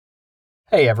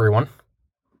Hey everyone.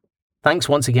 Thanks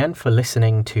once again for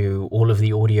listening to all of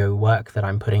the audio work that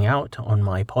I'm putting out on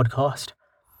my podcast.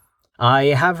 I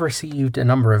have received a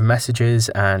number of messages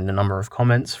and a number of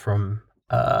comments from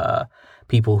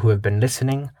people who have been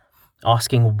listening,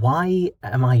 asking why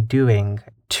am I doing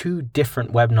two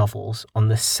different web novels on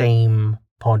the same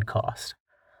podcast?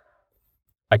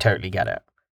 I totally get it.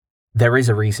 There is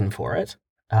a reason for it.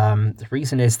 The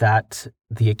reason is that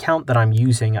the account that I'm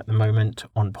using at the moment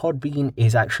on Podbean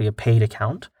is actually a paid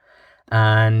account.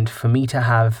 And for me to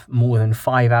have more than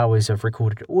 5 hours of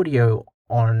recorded audio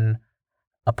on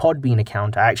a Podbean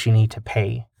account, I actually need to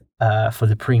pay for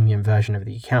the premium version of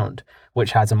the account,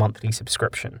 which has a monthly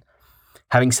subscription.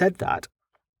 Having said that,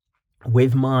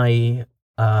 with my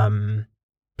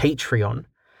Patreon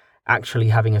actually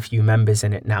having a few members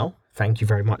in it now, thank you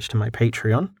very much to my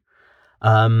Patreon,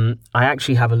 I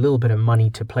actually have a little bit of money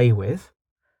to play with.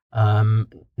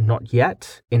 Not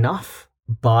yet enough,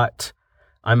 but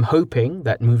I'm hoping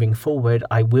that moving forward,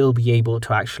 I will be able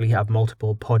to actually have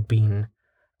multiple Podbean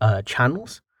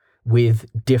channels with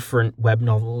different web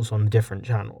novels on different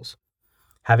channels.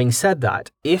 Having said that,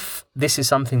 if this is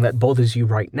something that bothers you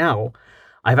right now,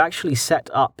 I've actually set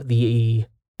up the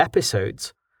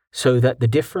episodes so that the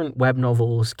different web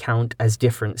novels count as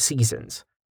different seasons.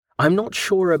 I'm not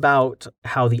sure about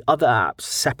how the other apps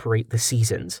separate the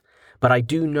seasons, but I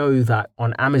do know that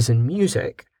on Amazon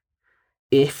Music,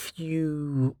 if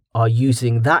you are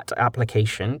using that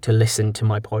application to listen to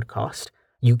my podcast,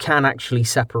 you can actually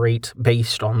separate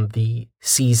based on the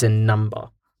season number.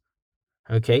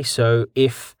 Okay, so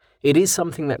if it is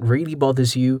something that really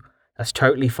bothers you, that's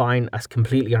totally fine, that's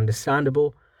completely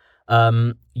understandable.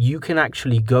 You can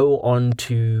actually go on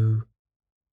to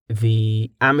the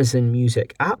Amazon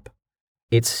Music app.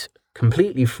 It's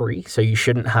completely free, so you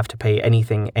shouldn't have to pay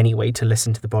anything anyway to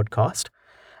listen to the podcast.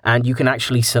 And you can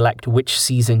actually select which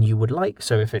season you would like.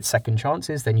 So if it's Second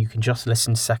Chances, then you can just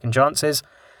listen to Second Chances,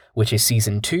 which is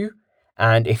season 2.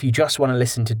 And if you just want to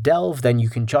listen to Delve, then you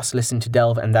can just listen to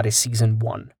Delve, and that is season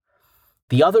 1.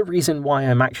 The other reason why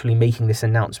I'm actually making this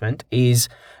announcement is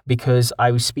because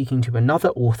I was speaking to another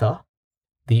author.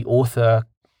 The author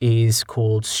is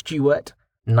called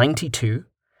Stuart92,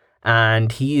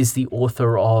 and he is the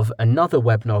author of another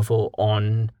web novel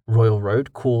on Royal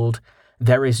Road called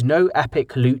There Is No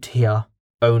Epic Loot Here,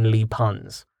 Only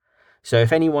Puns. So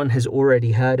if anyone has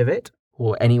already heard of it,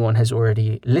 or anyone has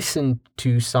already listened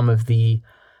to some of the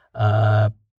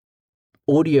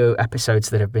audio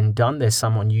episodes that have been done, there's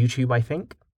some on YouTube, I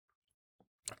think,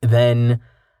 then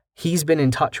he's been in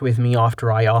touch with me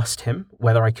after I asked him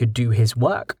whether I could do his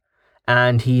work,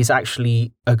 and he's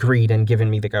actually agreed and given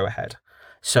me the go-ahead.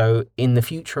 So in the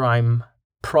future, I'm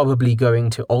probably going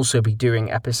to also be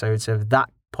doing episodes of that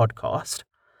podcast,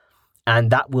 and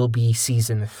that will be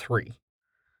season 3.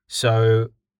 So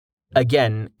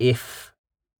again, if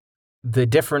the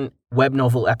different web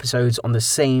novel episodes on the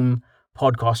same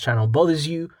podcast channel bothers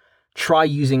you, try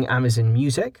using Amazon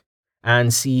Music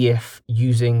and see if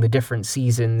using the different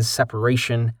seasons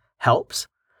separation helps.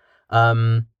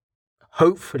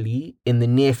 Hopefully, in the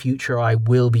near future, I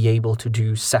will be able to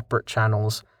do separate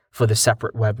channels for the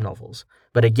separate web novels.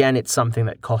 But again, it's something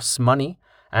that costs money,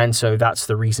 and so that's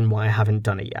the reason why I haven't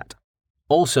done it yet.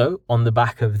 Also, on the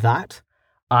back of that,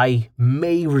 I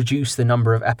may reduce the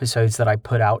number of episodes that I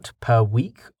put out per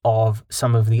week of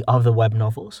some of the other web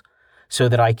novels so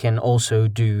that I can also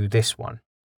do this one.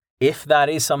 If that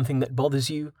is something that bothers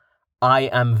you, I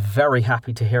am very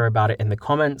happy to hear about it in the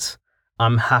comments.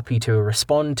 I'm happy to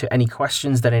respond to any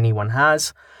questions that anyone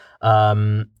has.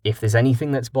 If there's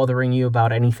anything that's bothering you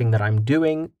about anything that I'm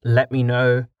doing, let me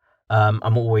know.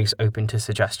 I'm always open to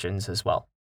suggestions as well.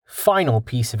 Final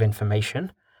piece of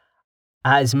information.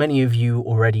 As many of you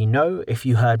already know, if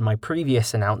you heard my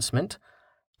previous announcement,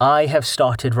 I have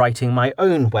started writing my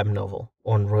own web novel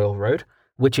on Royal Road,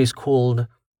 which is called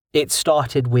It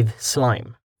Started With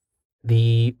Slime.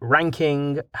 The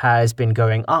ranking has been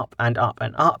going up and up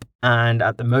and up, and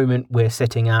at the moment we're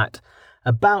sitting at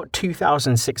about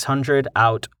 2,600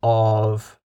 out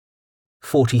of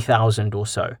 40,000 or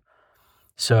so.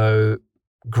 So,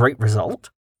 great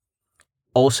result.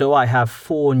 Also, I have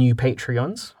 4 new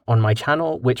Patreons on my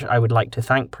channel, which I would like to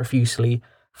thank profusely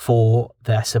for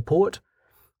their support,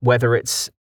 whether it's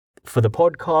for the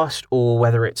podcast or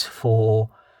whether it's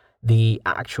for the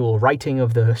actual writing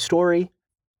of the story.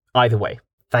 Either way,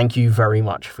 thank you very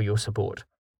much for your support.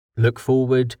 Look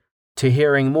forward to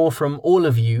hearing more from all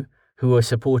of you who are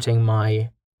supporting my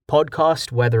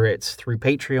podcast, whether it's through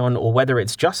Patreon or whether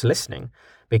it's just listening,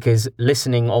 because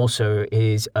listening also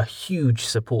is a huge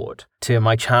support to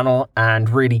my channel and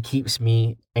really keeps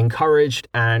me encouraged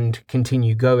and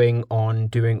continue going on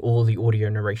doing all the audio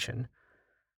narration.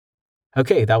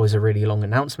 Okay, that was a really long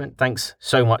announcement. Thanks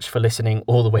so much for listening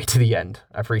all the way to the end.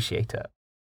 I appreciate it.